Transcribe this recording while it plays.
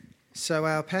So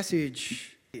our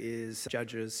passage is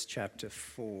Judges chapter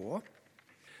 4.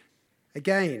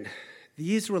 Again,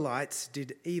 the Israelites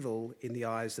did evil in the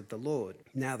eyes of the Lord,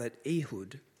 now that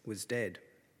Ehud was dead.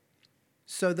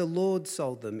 So the Lord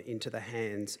sold them into the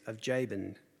hands of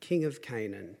Jabin, king of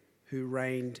Canaan, who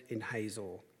reigned in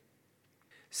Hazor.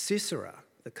 Sisera,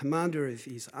 the commander of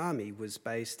his army, was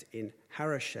based in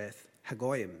Harosheth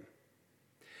Hagoyim.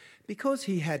 Because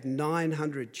he had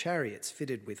 900 chariots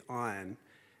fitted with iron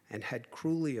and had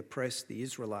cruelly oppressed the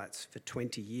Israelites for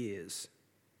 20 years,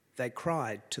 they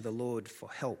cried to the Lord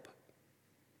for help.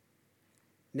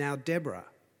 Now Deborah,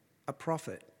 a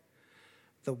prophet,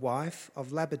 the wife of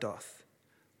Lapidoth,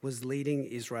 was leading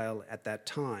Israel at that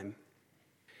time.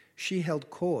 She held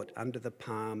court under the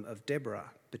palm of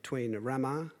Deborah between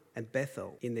Ramah and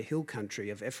Bethel in the hill country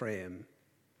of Ephraim.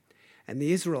 And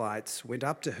the Israelites went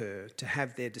up to her to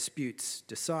have their disputes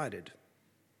decided.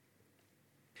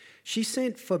 She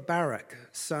sent for Barak,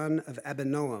 son of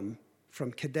Abinoam,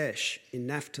 from Kadesh in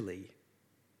Naphtali,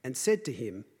 and said to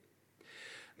him,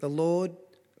 "The Lord,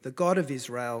 the God of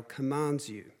Israel, commands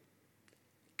you,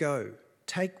 go,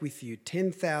 take with you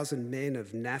 10,000 men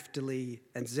of Naphtali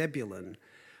and Zebulun,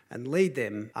 and lead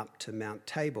them up to Mount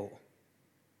Tabor.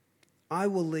 I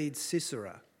will lead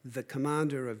Sisera, the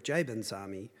commander of Jabin's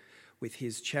army, with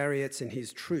his chariots and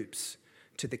his troops,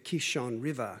 to the Kishon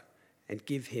River, and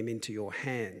give him into your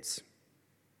hands."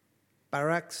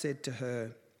 Barak said to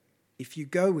her, "If you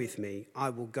go with me, I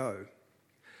will go.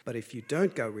 But if you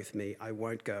don't go with me, I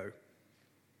won't go."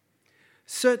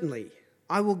 "Certainly,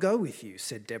 I will go with you,"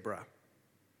 said Deborah.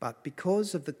 "But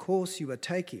because of the course you are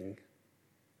taking,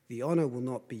 the honour will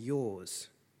not be yours.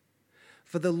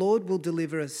 For the Lord will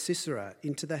deliver Sisera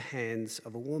into the hands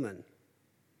of a woman."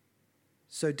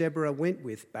 So Deborah went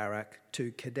with Barak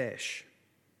to Kadesh.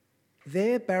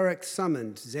 There Barak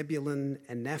summoned Zebulun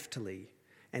and Naphtali,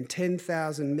 and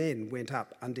 10,000 men went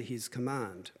up under his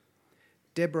command.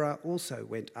 Deborah also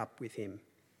went up with him.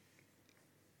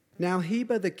 Now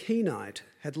Heber the Kenite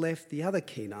had left the other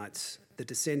Kenites, the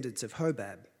descendants of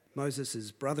Hobab,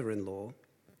 Moses' brother-in-law,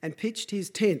 and pitched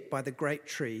his tent by the great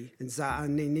tree in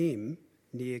Zaanannim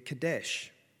near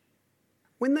Kadesh.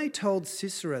 When they told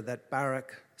Sisera that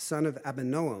Barak, son of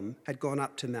Abinoam, had gone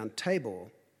up to Mount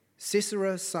Tabor,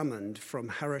 Sisera summoned from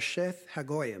Harosheth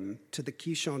Hagoyim to the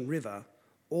Kishon River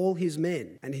all his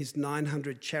men and his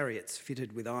 900 chariots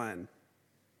fitted with iron.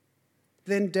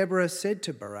 Then Deborah said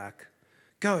to Barak,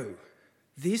 "Go,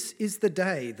 this is the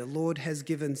day the Lord has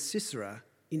given Sisera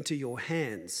into your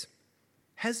hands.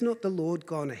 Has not the Lord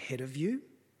gone ahead of you?"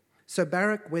 So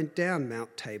Barak went down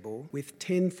Mount Tabor with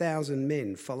 10,000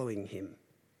 men following him.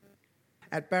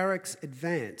 At Barak's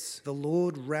advance, the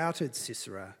Lord routed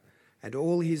Sisera and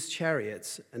all his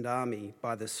chariots and army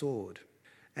by the sword.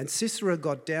 And Sisera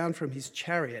got down from his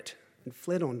chariot and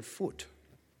fled on foot.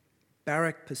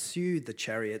 Barak pursued the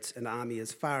chariots and army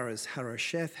as far as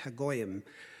Harosheth Hagoyim,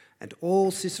 and all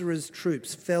Sisera's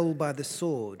troops fell by the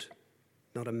sword.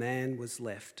 Not a man was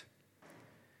left.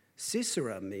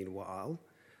 Sisera, meanwhile,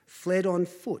 fled on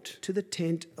foot to the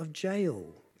tent of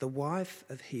Jael, the wife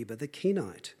of Heber the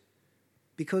Kenite,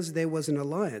 because there was an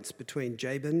alliance between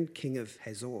Jabin, king of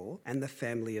Hazor, and the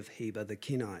family of Heber the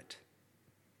Kenite.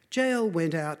 Jael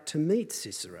went out to meet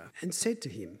Sisera and said to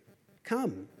him,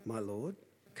 "Come, my lord,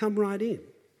 come right in.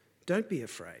 Don't be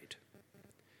afraid."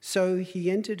 So he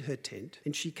entered her tent,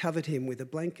 and she covered him with a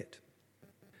blanket.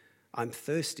 "I'm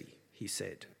thirsty," he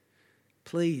said.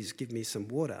 "Please give me some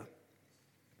water."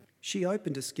 She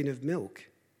opened a skin of milk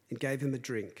and gave him a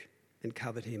drink and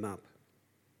covered him up.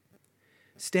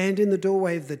 "Stand in the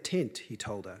doorway of the tent," he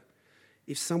told her.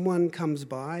 "If someone comes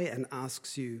by and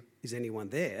asks you, 'Is anyone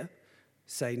there?'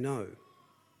 say no."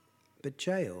 But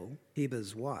Jael,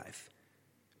 Heber's wife,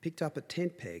 picked up a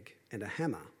tent peg and a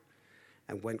hammer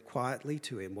and went quietly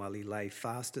to him while he lay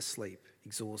fast asleep,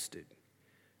 exhausted.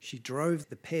 She drove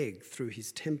the peg through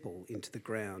his temple into the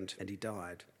ground, and he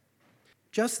died.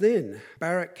 Just then,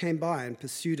 Barak came by in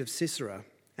pursuit of Sisera,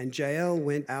 and Jael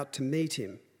went out to meet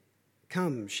him.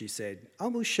 "Come," she said, "I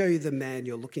will show you the man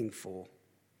you're looking for."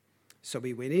 So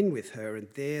he went in with her, and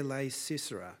there lay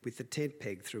Sisera with the tent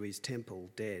peg through his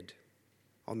temple, dead.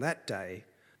 On that day,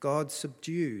 God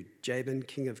subdued Jabin,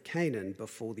 king of Canaan,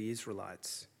 before the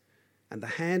Israelites. And the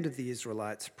hand of the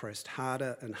Israelites pressed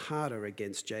harder and harder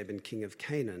against Jabin, king of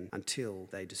Canaan, until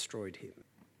they destroyed him.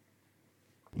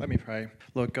 Let me pray.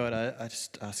 Lord God, I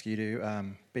just ask you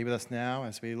to be with us now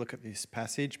as we look at this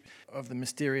passage of the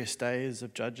mysterious days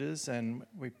of Judges, and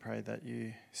we pray that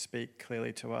you speak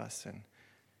clearly to us and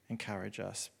encourage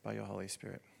us by your Holy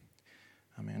Spirit.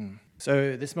 Amen.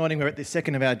 So this morning we're at the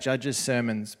second of our Judges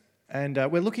sermons, and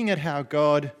we're looking at how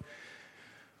God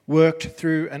worked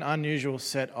through an unusual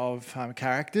set of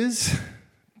characters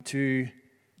to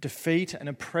defeat an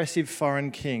oppressive foreign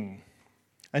king.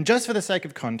 And just for the sake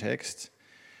of context,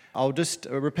 I'll just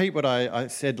repeat what I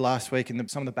said last week in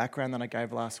some of the background that I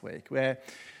gave last week, where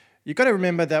you've got to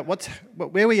remember that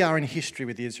where we are in history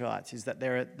with the Israelites is that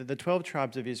the 12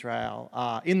 tribes of Israel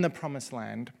are in the Promised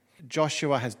Land.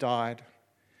 Joshua has died,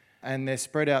 and they're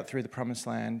spread out through the Promised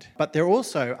Land. But there are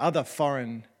also other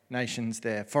foreign nations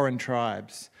there, foreign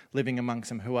tribes living amongst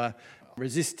them who are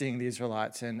resisting the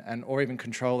Israelites or even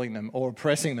controlling them or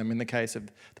oppressing them in the case of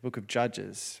the book of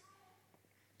Judges.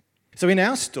 So in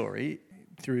our story,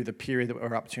 through the period that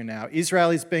we're up to now, Israel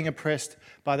is being oppressed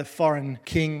by the foreign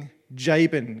king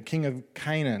Jabin, king of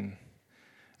Canaan.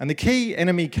 And the key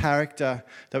enemy character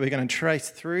that we're going to trace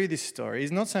through this story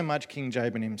is not so much King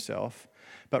Jabin himself,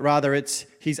 but rather it's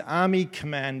his army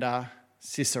commander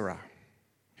Sisera,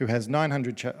 who has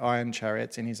 900 iron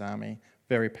chariots in his army,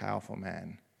 very powerful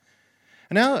man.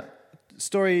 And our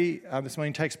story this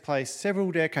morning takes place several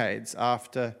decades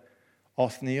after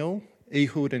Othniel,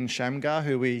 Ehud and Shamgar,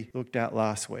 who we looked at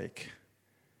last week.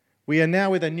 We are now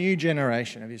with a new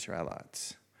generation of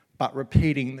Israelites, but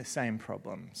repeating the same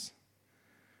problems.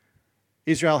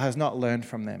 Israel has not learned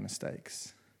from their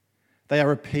mistakes. They are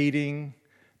repeating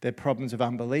their problems of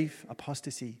unbelief,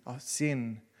 apostasy,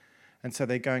 sin, and so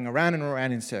they're going around and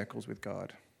around in circles with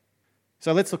God.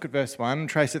 So let's look at verse 1,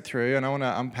 trace it through, and I want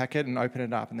to unpack it and open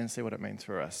it up and then see what it means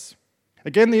for us.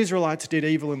 Again, the Israelites did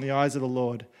evil in the eyes of the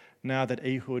Lord now that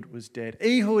Ehud was dead.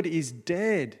 Ehud is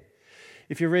dead.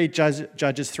 If you read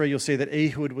Judges 3, you'll see that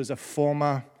Ehud was a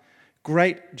former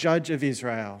great judge of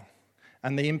Israel,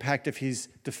 and the impact of his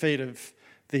defeat of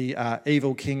the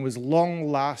evil king was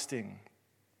long-lasting.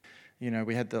 You know,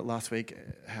 we had that last week,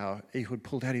 how Ehud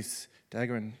pulled out his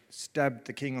dagger and stabbed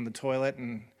the king on the toilet,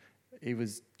 and he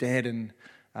was dead, and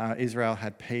Israel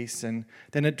had peace. And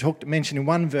then it mentioned in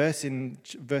one verse, in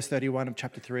verse 31 of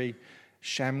chapter 3,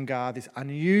 Shamgar, this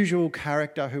unusual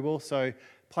character who also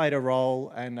played a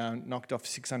role and knocked off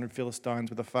 600 Philistines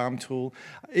with a farm tool.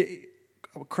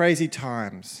 Crazy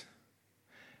times.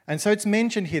 And so it's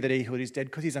mentioned here that Ehud is dead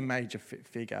because he's a major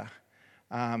figure.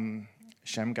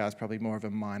 Shamgar's probably more of a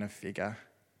minor figure.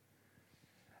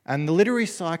 And the literary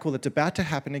cycle that's about to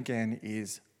happen again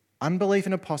is unbelief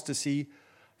and apostasy,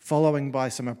 following by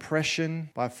some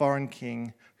oppression by a foreign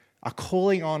king, a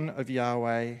calling on of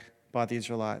Yahweh by the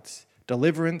Israelites,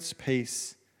 deliverance,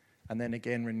 peace, and then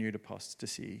again renewed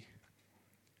apostasy.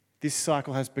 This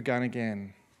cycle has begun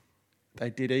again. They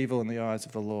did evil in the eyes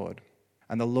of the Lord.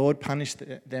 And the Lord punished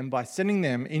them by sending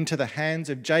them into the hands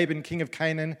of Jabin, king of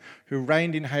Canaan, who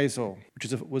reigned in Hazel,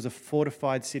 which was a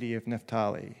fortified city of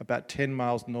Naphtali, about 10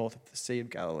 miles north of the Sea of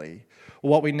Galilee, or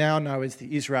what we now know as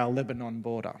the Israel-Lebanon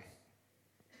border.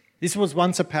 This was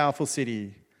once a powerful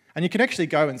city, and you can actually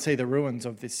go and see the ruins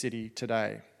of this city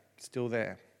today, still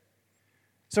there.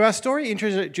 So our story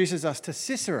introduces us to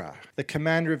Sisera, the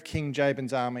commander of King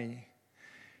Jabin's army.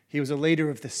 He was a leader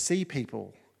of the Sea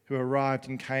People who arrived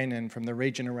in Canaan from the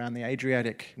region around the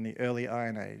Adriatic in the early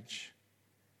Iron Age.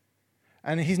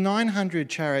 And his 900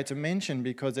 chariots are mentioned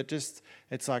because it's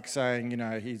like saying,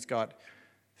 he's got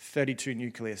 32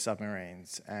 nuclear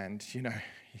submarines and,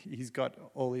 he's got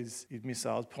all his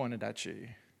missiles pointed at you.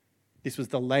 This was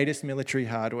the latest military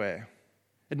hardware.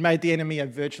 It made the enemy a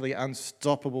virtually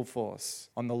unstoppable force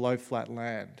on the low flat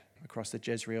land across the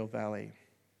Jezreel Valley.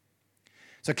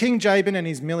 So King Jabin and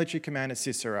his military commander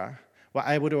Sisera were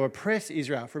able to oppress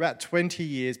Israel for about 20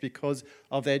 years because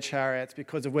of their chariots,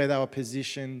 because of where they were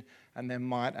positioned and their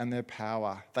might and their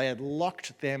power. They had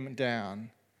locked them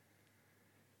down.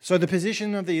 So the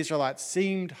position of the Israelites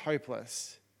seemed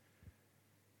hopeless,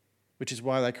 which is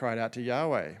why they cried out to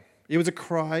Yahweh. It was a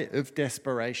cry of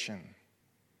desperation.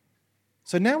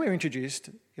 So now we're introduced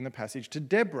in the passage to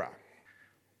Deborah.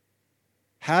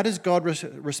 How does God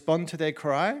respond to their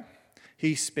cry?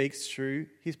 He speaks through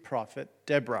his prophet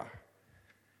Deborah,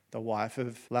 the wife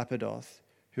of Lapidoth,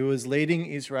 who was leading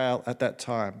Israel at that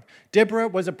time. Deborah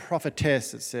was a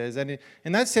prophetess, it says, and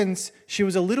in that sense, she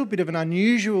was a little bit of an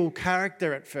unusual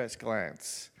character at first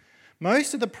glance.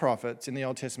 Most of the prophets in the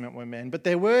Old Testament were men, but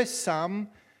there were some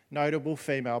notable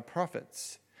female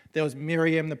prophets. There was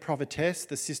Miriam the prophetess,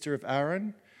 the sister of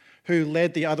Aaron, who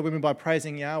led the other women by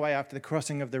praising Yahweh after the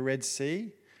crossing of the Red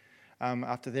Sea,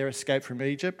 after their escape from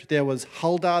Egypt. There was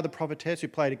Huldah the prophetess, who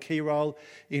played a key role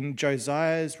in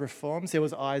Josiah's reforms. There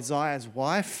was Isaiah's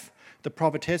wife, the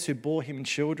prophetess, who bore him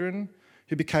children,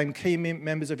 who became key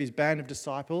members of his band of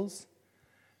disciples.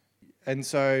 And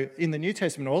so in the New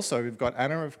Testament also, we've got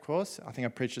Anna, of course. I think I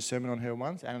preached a sermon on her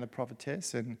once, Anna the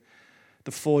prophetess, and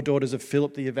the 4 daughters of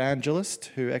Philip the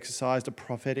evangelist, who exercised a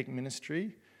prophetic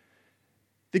ministry.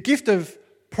 The gift of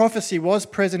prophecy was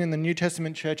present in the New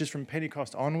Testament churches from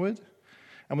Pentecost onward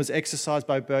and was exercised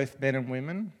by both men and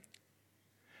women.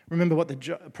 Remember what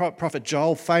the prophet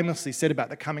Joel famously said about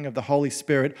the coming of the Holy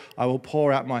Spirit: "I will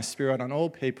pour out my Spirit on all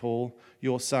people,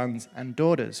 your sons and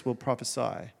daughters will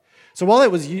prophesy." So while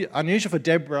it was unusual for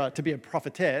Deborah to be a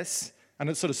prophetess, and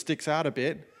it sort of sticks out a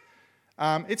bit,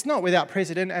 it's not without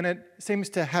precedent, and it seems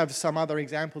to have some other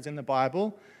examples in the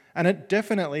Bible, and it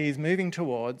definitely is moving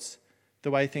towards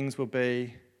the way things will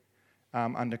be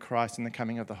under Christ and the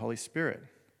coming of the Holy Spirit,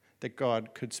 that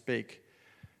God could speak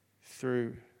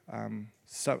through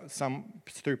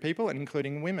through people, and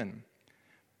including women.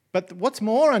 But what's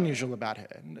more unusual about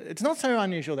her? It's not so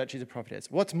unusual that she's a prophetess.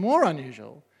 What's more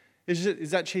unusual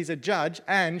is that she's a judge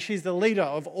and she's the leader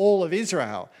of all of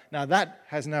Israel. Now that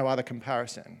has no other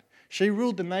comparison. She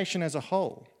ruled the nation as a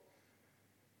whole.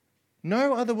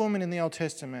 No other woman in the Old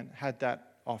Testament had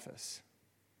that office.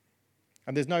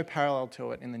 And there's no parallel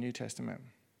to it in the New Testament.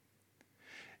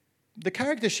 The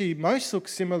character she most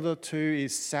looks similar to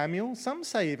is Samuel. Some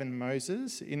say even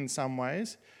Moses in some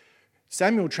ways.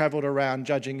 Samuel travelled around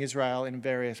judging Israel in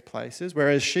various places,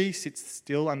 whereas she sits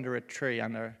still under a tree,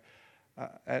 under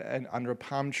a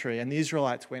palm tree, and the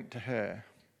Israelites went to her.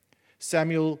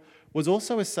 Samuel was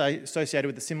also associated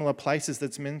with the similar places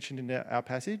that's mentioned in our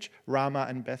passage, Ramah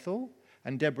and Bethel,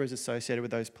 and Deborah is associated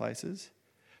with those places.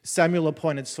 Samuel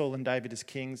appointed Saul and David as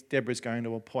kings. Deborah is going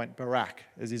to appoint Barak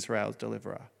as Israel's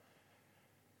deliverer.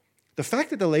 The fact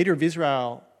that the leader of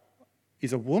Israel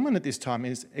is a woman at this time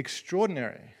is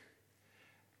extraordinary.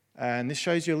 And this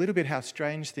shows you a little bit how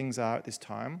strange things are at this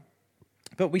time.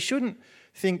 But we shouldn't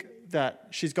think that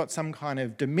she's got some kind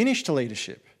of diminished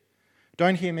leadership.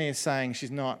 Don't hear me as saying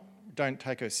don't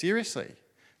take her seriously.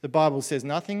 The Bible says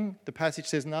nothing, the passage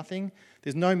says nothing.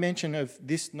 There's no mention of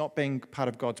this not being part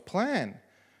of God's plan.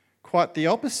 Quite the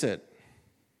opposite.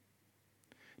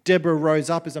 Deborah rose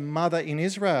up as a mother in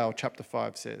Israel, chapter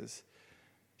 5 says.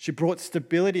 She brought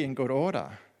stability and good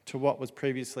order to what was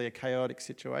previously a chaotic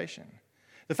situation.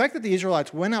 The fact that the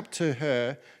Israelites went up to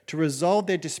her to resolve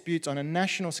their disputes on a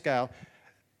national scale,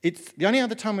 the only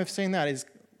other time we've seen that is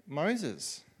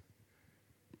Moses.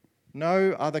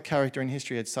 No other character in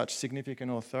history had such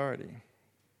significant authority.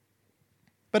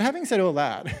 But having said all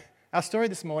that, our story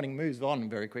this morning moves on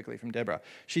very quickly from Deborah.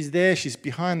 She's there, she's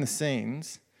behind the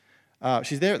scenes.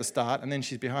 She's there at the start, and then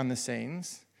she's behind the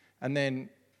scenes. And then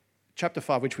chapter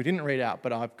 5, which we didn't read out,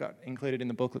 but I've got included in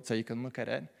the booklet so you can look at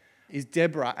it, is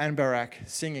Deborah and Barak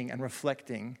singing and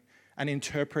reflecting and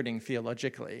interpreting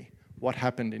theologically what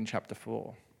happened in chapter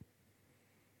 4.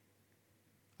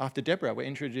 After Deborah, we're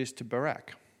introduced to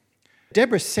Barak.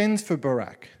 Deborah sends for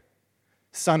Barak,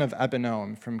 son of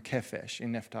Abinoam from Kephesh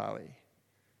in Naphtali.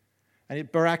 And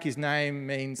Barak, his name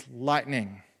means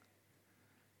lightning,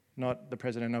 not the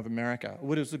President of America. It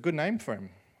was a good name for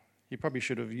him. He probably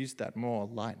should have used that more,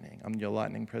 lightning. I'm your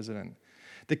lightning president.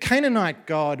 The Canaanite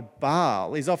god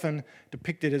Baal is often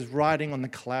depicted as riding on the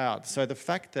clouds. So the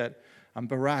fact that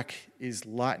Barak is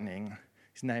lightning,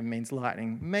 his name means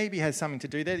lightning, maybe has something to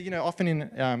do there. You know, often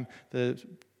in the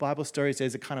Bible stories,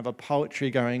 there's a kind of a poetry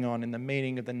going on in the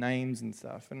meaning of the names and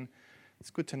stuff. And it's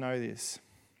good to know this.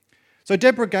 So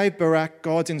Deborah gave Barak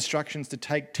God's instructions to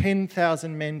take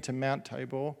 10,000 men to Mount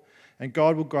Tabor, and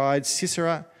God will guide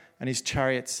Sisera and his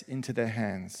chariots into their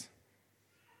hands.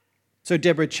 So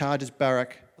Deborah charges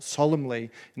Barak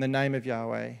solemnly in the name of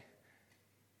Yahweh.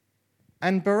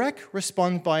 And Barak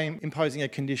responds by imposing a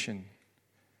condition.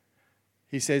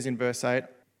 He says in verse 8,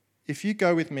 "If you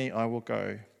go with me, I will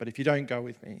go, but if you don't go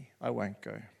with me, I won't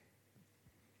go."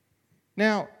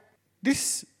 Now,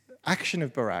 this action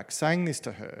of Barak, saying this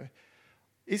to her,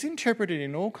 is interpreted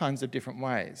in all kinds of different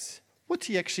ways. What's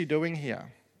he actually doing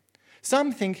here?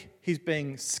 Some think he's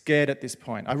being scared at this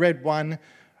point. I read one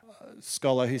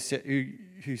scholar who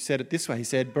said it this way. He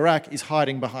said, Barak is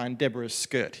hiding behind Deborah's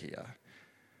skirt here.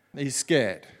 He's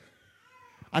scared.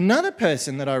 Another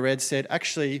person that I read said,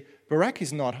 actually, Barak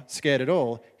is not scared at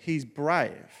all. He's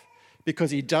brave because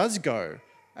he does go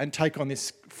and take on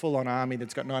this full-on army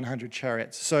that's got 900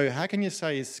 chariots. So how can you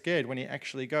say he's scared when he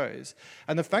actually goes?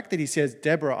 And the fact that he says,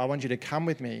 Deborah, I want you to come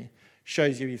with me,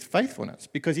 shows you his faithfulness,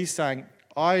 because he's saying,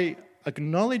 I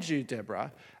acknowledge you,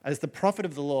 Deborah, as the prophet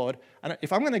of the Lord, and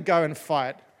if I'm going to go and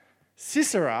fight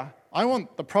Sisera, I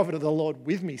want the prophet of the Lord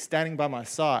with me, standing by my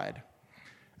side.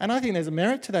 And I think there's a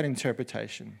merit to that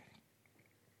interpretation.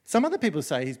 Some other people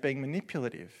say he's being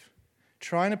manipulative,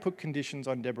 trying to put conditions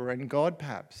on Deborah and God,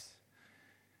 perhaps.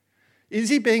 Is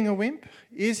he being a wimp?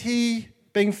 Is he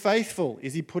Being faithful,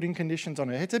 is he putting conditions on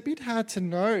her? It's a bit hard to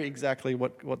know exactly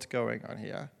what's going on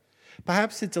here.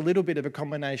 Perhaps it's a little bit of a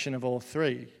combination of all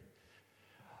three.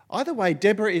 Either way,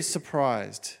 Deborah is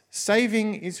surprised.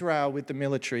 Saving Israel with the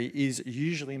military is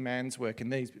usually man's work in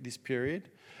this period.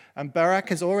 And Barak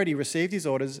has already received his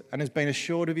orders and has been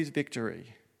assured of his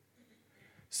victory.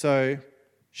 So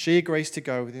she agrees to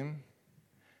go with him.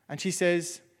 And she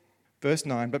says, verse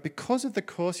 9, "But because of the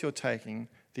course you're taking,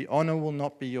 the honour will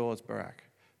not be yours, Barak,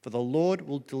 for the Lord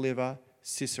will deliver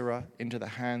Sisera into the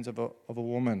hands of a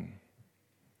woman."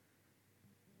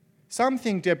 Some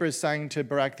think Deborah is saying to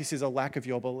Barak, this is a lack of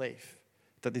your belief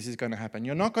that this is going to happen.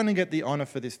 You're not going to get the honour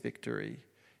for this victory.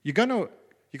 You're going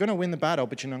to win the battle,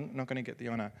 but you're not going to get the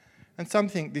honour. And some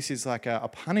think this is like a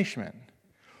punishment.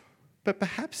 But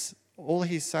perhaps all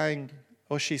he's saying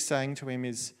or she's saying to him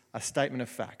is a statement of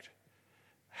fact.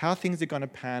 How things are going to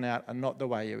pan out are not the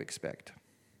way you expect.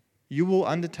 You will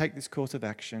undertake this course of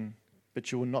action,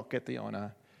 but you will not get the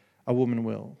honour. A woman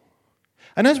will.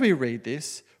 And as we read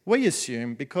this, we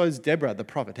assume because Deborah, the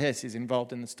prophetess, is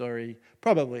involved in the story,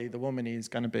 probably the woman is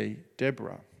going to be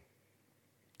Deborah.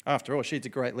 After all, she's a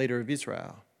great leader of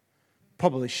Israel.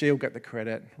 Probably she'll get the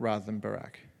credit rather than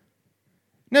Barak.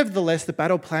 Nevertheless, the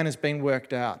battle plan has been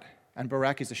worked out, and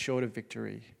Barak is assured of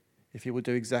victory if he will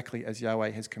do exactly as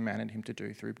Yahweh has commanded him to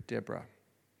do through Deborah.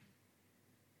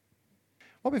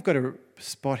 What we've got to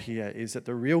spot here is that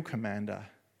the real commander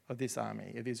of this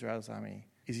army, of Israel's army,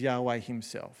 is Yahweh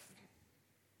himself.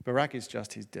 Barak is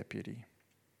just his deputy.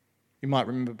 You might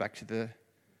remember back to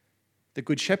the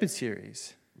Good Shepherd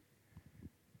series.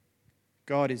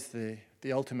 God is the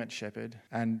ultimate shepherd,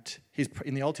 and he's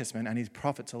in the Old Testament, and his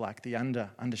prophets are like the under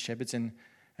shepherds, and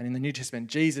in the New Testament,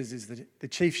 Jesus is the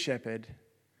chief shepherd,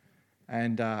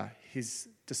 and his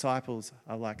disciples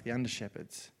are like the under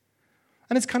shepherds.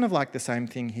 And it's kind of like the same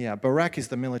thing here. Barak is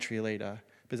the military leader,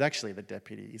 but is actually the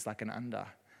deputy. He's like an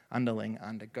underling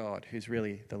under God, who's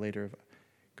really the leader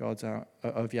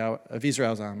of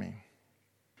Israel's army.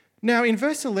 Now, in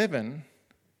verse 11,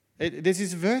 there's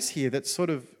this verse here that sort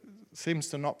of seems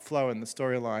to not flow in the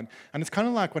storyline. And it's kind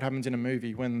of like what happens in a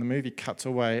movie when the movie cuts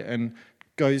away and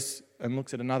goes and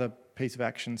looks at another piece of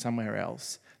action somewhere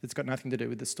else that's got nothing to do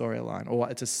with the storyline, or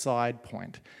it's a side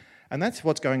point. And that's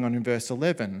what's going on in verse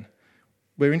 11.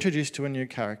 We're introduced to a new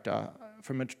character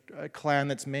from a clan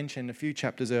that's mentioned a few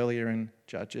chapters earlier in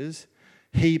Judges,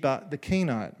 Heber the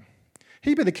Kenite.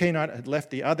 Heber the Kenite had left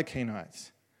the other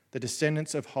Kenites, the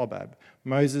descendants of Hobab,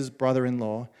 Moses'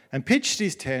 brother-in-law, and pitched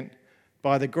his tent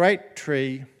by the great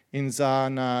tree in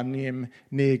Zaanannim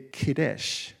near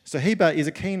Kadesh. So Heber is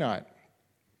a Kenite.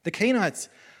 The Kenites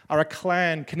are a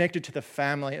clan connected to the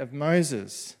family of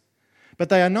Moses, but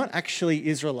they are not actually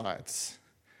Israelites.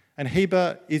 And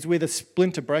Heber is with a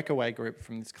splinter breakaway group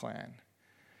from this clan.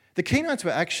 The Kenites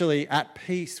were actually at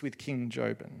peace with King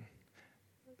Jobin.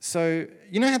 So,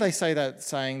 you know how they say that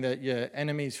saying that your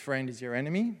enemy's friend is your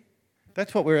enemy?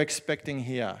 That's what we're expecting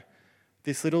here.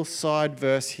 This little side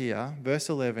verse here, verse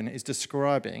 11, is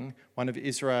describing one of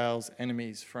Israel's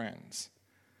enemy's friends.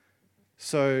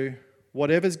 So,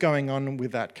 whatever's going on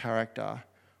with that character,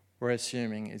 we're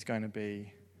assuming is going to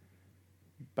be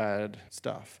bad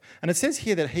stuff. And it says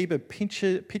here that Heber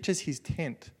pitches his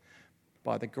tent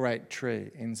by the great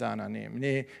tree in Zaanannim,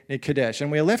 near Kadesh.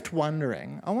 And we're left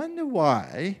wondering, I wonder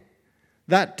why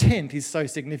that tent is so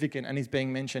significant and is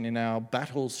being mentioned in our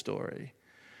battle story.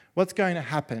 What's going to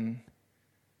happen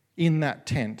in that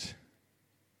tent?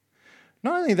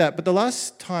 Not only that, but the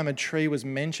last time a tree was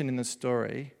mentioned in the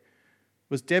story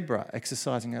was Deborah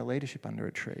exercising her leadership under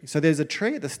a tree. So there's a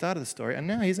tree at the start of the story, and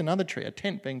now here's another tree, a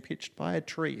tent being pitched by a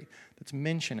tree that's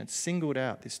mentioned. It's singled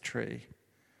out, this tree.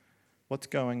 What's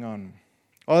going on?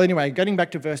 Well, anyway, getting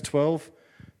back to verse 12,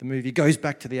 the movie goes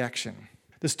back to the action.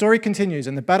 The story continues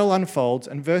and the battle unfolds,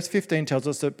 and verse 15 tells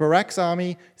us that Barak's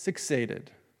army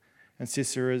succeeded and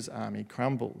Sisera's army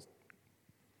crumbled.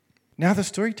 Now the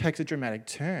story takes a dramatic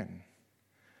turn,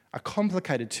 a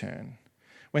complicated turn,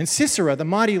 when Sisera, the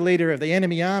mighty leader of the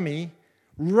enemy army,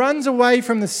 runs away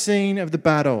from the scene of the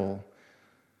battle.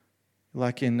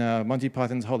 Like in Monty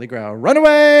Python's Holy Grail, run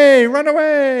away, run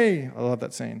away. I love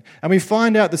that scene. And we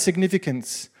find out the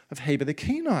significance of Heber the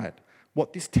Kenite,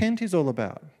 what this tent is all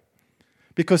about.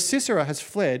 Because Sisera has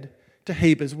fled to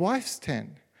Heber's wife's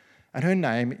tent, and her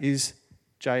name is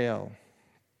Jael.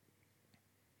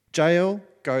 Jael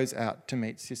goes out to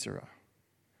meet Sisera,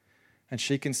 and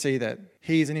she can see that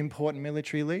he is an important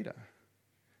military leader.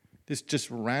 This just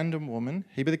random woman,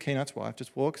 Heber the Kenite's wife,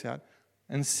 just walks out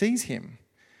and sees him.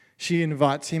 She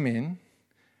invites him in,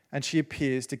 and she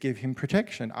appears to give him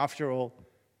protection. After all,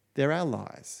 they're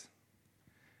allies.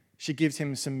 She gives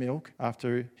him some milk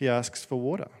after he asks for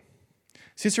water.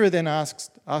 Sisera then asked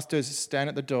her to stand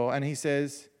at the door, and he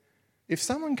says, if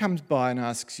someone comes by and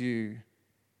asks you,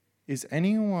 is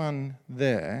anyone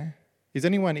there? Is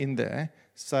anyone in there?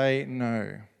 Say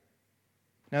no.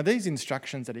 Now, these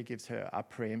instructions that he gives her are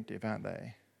preemptive, aren't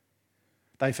they?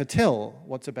 They foretell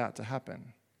what's about to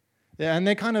happen. And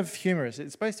they're kind of humorous.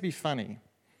 It's supposed to be funny,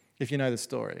 if you know the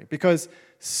story, because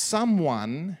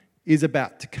someone is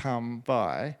about to come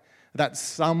by. That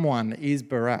someone is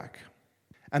Barak,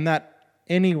 and that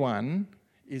anyone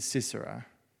is Sisera.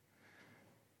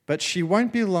 But she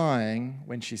won't be lying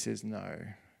when she says no.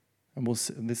 And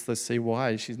let's see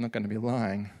why she's not going to be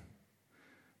lying.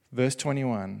 Verse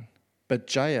 21,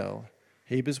 but Jael,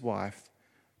 Heber's wife,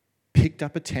 picked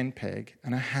up a tent peg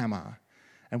and a hammer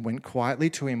and went quietly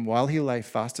to him while he lay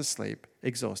fast asleep,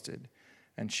 exhausted.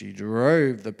 And she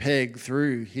drove the peg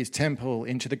through his temple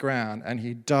into the ground, and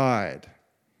he died.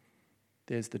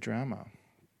 There's the drama.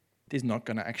 There's not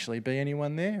going to actually be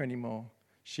anyone there anymore.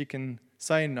 She can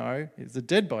say no. It's a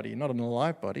dead body, not an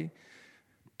alive body.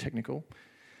 Technical.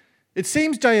 It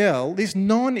seems Jael, this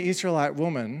non-Israelite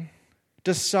woman,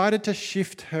 decided to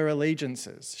shift her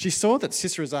allegiances. She saw that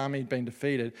Sisera's army had been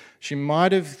defeated. She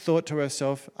might have thought to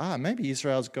herself, maybe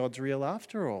Israel's God's real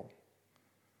after all.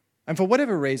 And for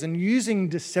whatever reason, using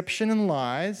deception and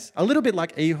lies, a little bit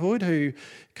like Ehud, who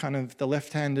kind of the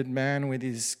left-handed man with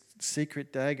his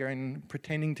secret dagger and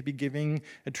pretending to be giving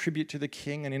a tribute to the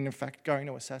king and in fact going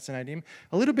to assassinate him.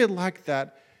 A little bit like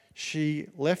that, she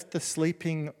left the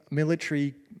sleeping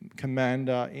military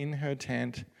commander in her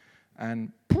tent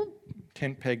and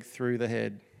tent peg through the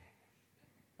head.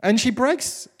 And she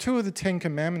breaks 2 of the 10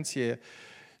 commandments here.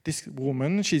 This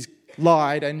woman, she's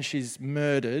lied and she's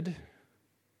murdered.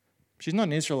 She's not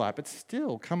an Israelite, but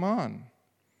still, come on.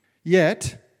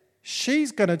 Yet,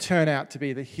 she's going to turn out to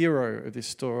be the hero of this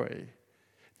story.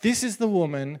 This is the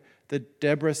woman that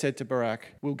Deborah said to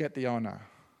Barak will get the honor.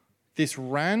 This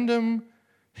random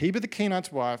Heber the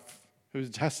Kenite's wife, who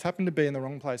just happened to be in the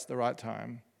wrong place at the right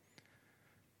time,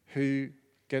 who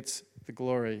gets the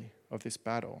glory of this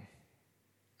battle.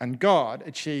 And God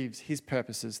achieves his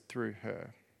purposes through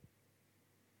her.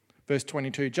 Verse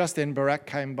 22, just then Barak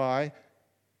came by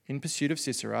in pursuit of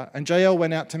Sisera, and Jael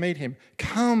went out to meet him.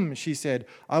 Come, she said,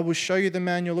 I will show you the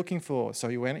man you're looking for. So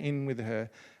he went in with her,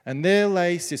 and there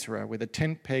lay Sisera with a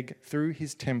tent peg through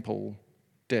his temple,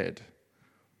 dead.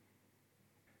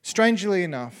 Strangely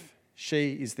enough,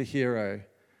 she is the hero.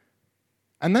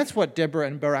 And that's what Deborah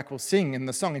and Barak will sing in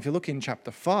the song. If you look in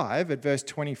chapter 5 at verse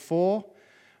 24,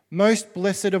 most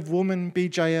blessed of women be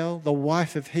Jael, the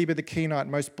wife of Heber the Kenite,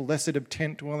 most blessed of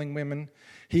tent-dwelling women.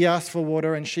 He asked for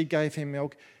water, and she gave him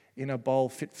milk. In a bowl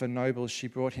fit for nobles, she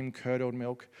brought him curdled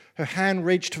milk. Her hand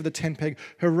reached for the tent peg,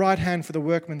 her right hand for the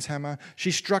workman's hammer. She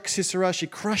struck Sisera, she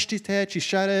crushed his head, she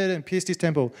shattered and pierced his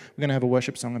temple. We're going to have a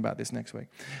worship song about this next week.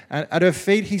 And at her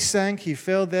feet he sank, he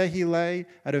fell, there he lay.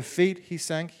 At her feet he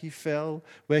sank, he fell.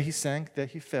 Where he sank, there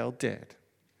he fell, dead.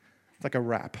 It's like a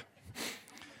rap.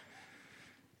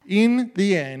 In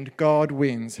the end, God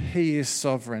wins. He is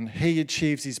sovereign. He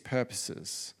achieves his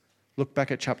purposes. Look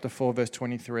back at chapter 4, verse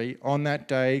 23. On that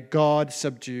day, God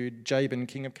subdued Jabin,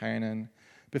 king of Canaan,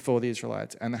 before the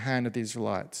Israelites, and the hand of the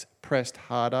Israelites pressed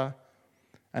harder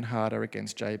and harder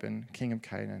against Jabin, king of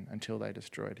Canaan, until they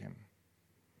destroyed him.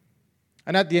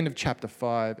 And at the end of chapter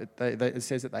 5, it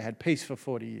says that they had peace for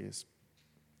 40 years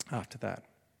after that.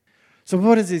 So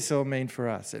what does this all mean for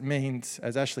us? It means,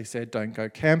 as Ashley said, don't go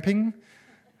camping.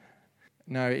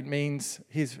 No, it means,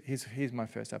 here's my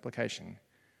first application.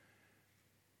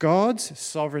 God's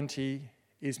sovereignty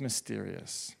is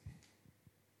mysterious.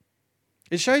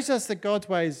 It shows us that God's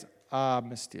ways are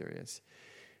mysterious.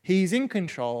 He's in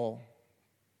control,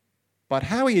 but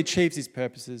how he achieves his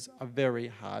purposes are very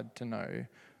hard to know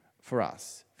for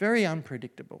us. Very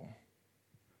unpredictable.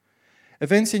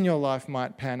 Events in your life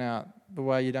might pan out the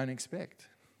way you don't expect.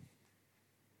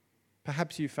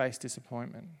 Perhaps you face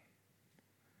disappointment.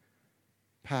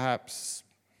 Perhaps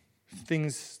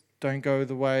things don't go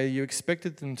the way you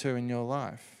expected them to in your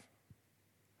life.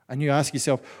 And you ask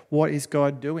yourself, what is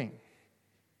God doing?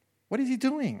 What is he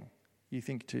doing? You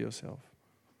think to yourself.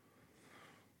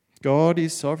 God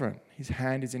is sovereign. His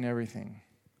hand is in everything.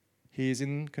 He is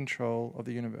in control of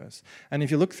the universe. And if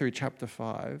you look through chapter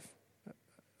 5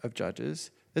 of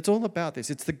Judges, it's all about this.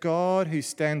 It's the God who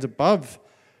stands above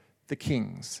the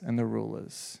kings and the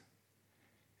rulers.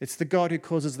 It's the God who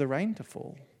causes the rain to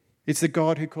fall. It's the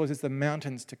God who causes the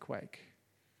mountains to quake.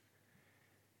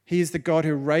 He is the God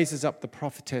who raises up the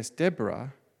prophetess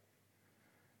Deborah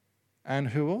and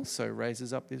who also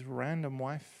raises up this random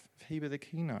wife of Heber the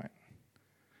Kenite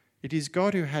It is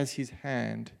God who has his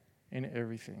hand in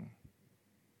everything.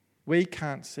 We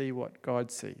can't see what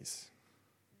God sees.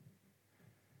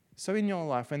 So in your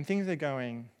life, when things are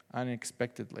going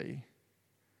unexpectedly,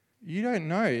 you don't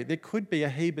know. There could be a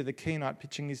Heber the Kenite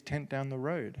pitching his tent down the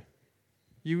road.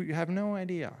 You have no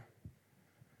idea.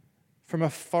 From a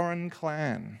foreign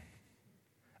clan.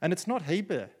 And it's not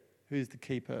Heber who's the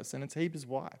key person, it's Heber's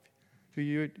wife, who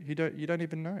you don't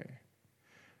even know.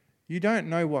 You don't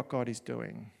know what God is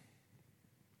doing.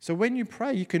 So when you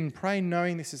pray, you can pray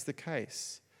knowing this is the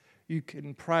case. You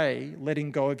can pray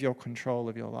letting go of your control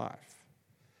of your life.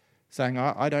 Saying,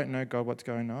 I don't know, God, what's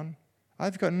going on.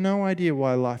 I've got no idea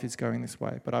why life is going this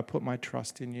way, but I put my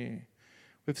trust in you.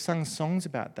 We've sung songs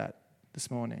about that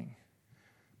this morning.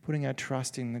 Putting our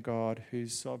trust in the God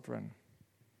who's sovereign.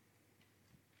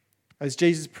 As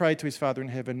Jesus prayed to his Father in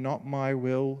heaven, not my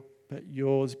will, but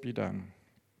yours be done.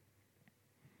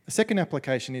 The second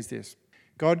application is this.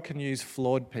 God can use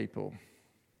flawed people.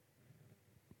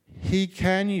 He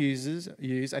can use,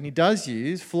 and he does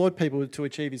use, flawed people to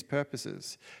achieve his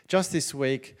purposes. Just this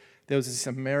week, there was this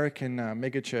American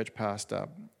megachurch pastor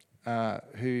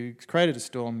who created a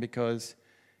storm because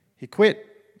he quit.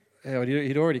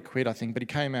 He'd already quit, I think, but he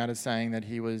came out as saying that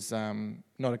he was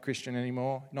not a Christian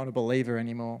anymore, not a believer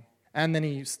anymore. And then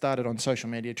he started on social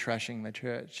media trashing the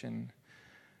church. And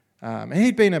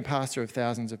he'd been a pastor of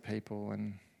thousands of people.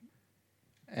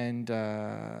 And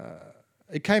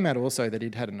it came out also that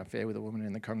he'd had an affair with a woman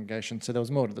in the congregation, so there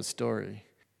was more to the story.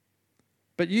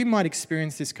 But you might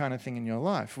experience this kind of thing in your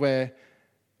life where,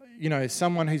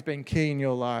 someone who's been key in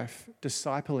your life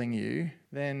discipling you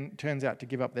then turns out to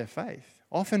give up their faith.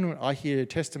 Often I hear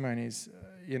testimonies,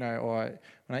 or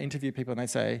when I interview people and they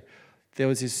say, there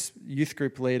was this youth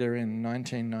group leader in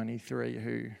 1993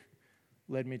 who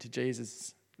led me to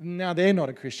Jesus. Now, they're not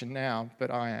a Christian now,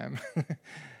 but I am.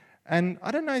 And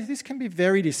I don't know, this can be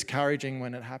very discouraging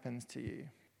when it happens to you.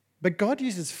 But God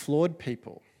uses flawed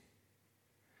people.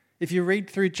 If you read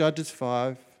through Judges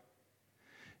 5,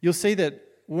 you'll see that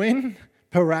when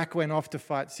Barak went off to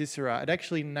fight Sisera, it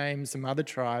actually names some other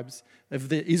tribes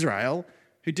of Israel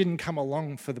who didn't come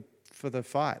along for the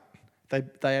fight.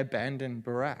 They abandoned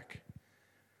Barak.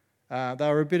 They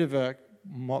were a bit of a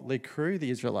motley crew, the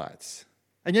Israelites.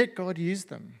 And yet God used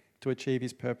them to achieve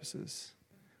his purposes.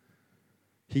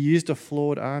 He used a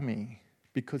flawed army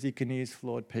because he can use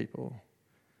flawed people.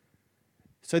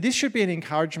 So this should be an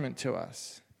encouragement to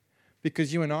us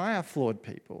because you and I are flawed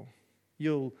people.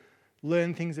 You'll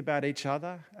learn things about each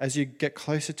other as you get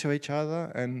closer to each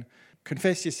other and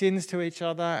confess your sins to each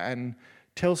other and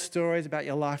tell stories about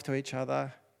your life to each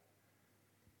other.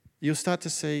 You'll start to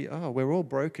see, we're all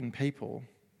broken people,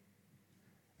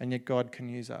 and yet God can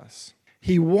use us.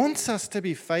 He wants us to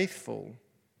be faithful,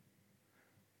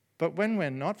 but when we're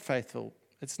not faithful,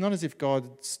 it's not as if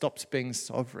God stops being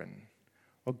sovereign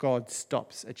or God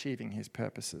stops achieving his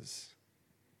purposes.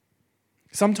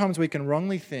 Sometimes we can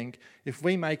wrongly think if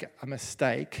we make a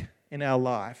mistake in our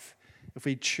life, if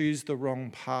we choose the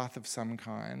wrong path of some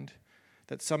kind,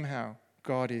 that somehow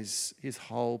his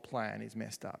whole plan is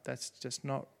messed up. That's just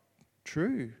not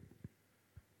true.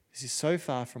 This is so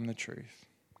far from the truth.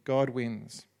 God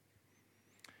wins.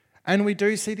 And we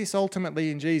do see this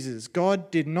ultimately in Jesus. God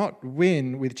did not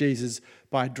win with Jesus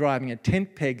by driving a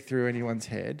tent peg through anyone's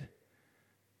head,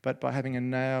 but by having a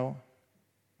nail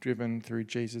driven through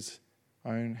Jesus'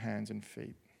 own hands and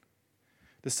feet.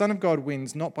 The Son of God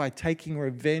wins not by taking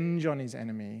revenge on his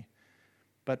enemy,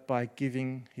 but by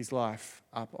giving his life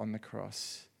up on the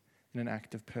cross in an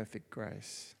act of perfect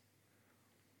grace.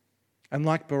 And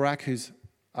like Barak, whose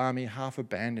army half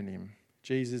abandoned him,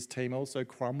 Jesus' team also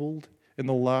crumbled in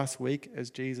the last week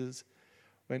as Jesus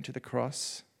went to the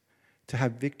cross to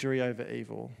have victory over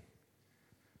evil.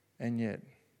 And yet,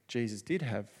 Jesus did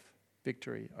have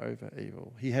victory over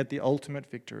evil. He had the ultimate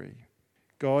victory.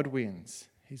 God wins.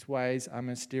 His ways are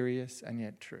mysterious and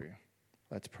yet true.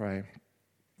 Let's pray.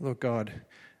 Lord God,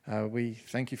 we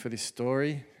thank you for this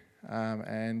story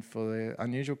and for the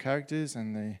unusual characters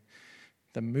and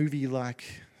the movie-like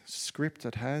script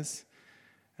it has.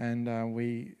 And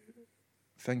we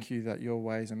thank you that your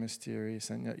ways are mysterious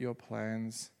and that your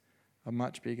plans are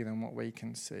much bigger than what we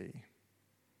can see.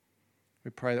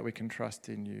 We pray that we can trust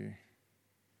in you.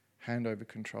 Hand over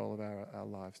control of our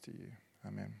lives to you.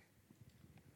 Amen.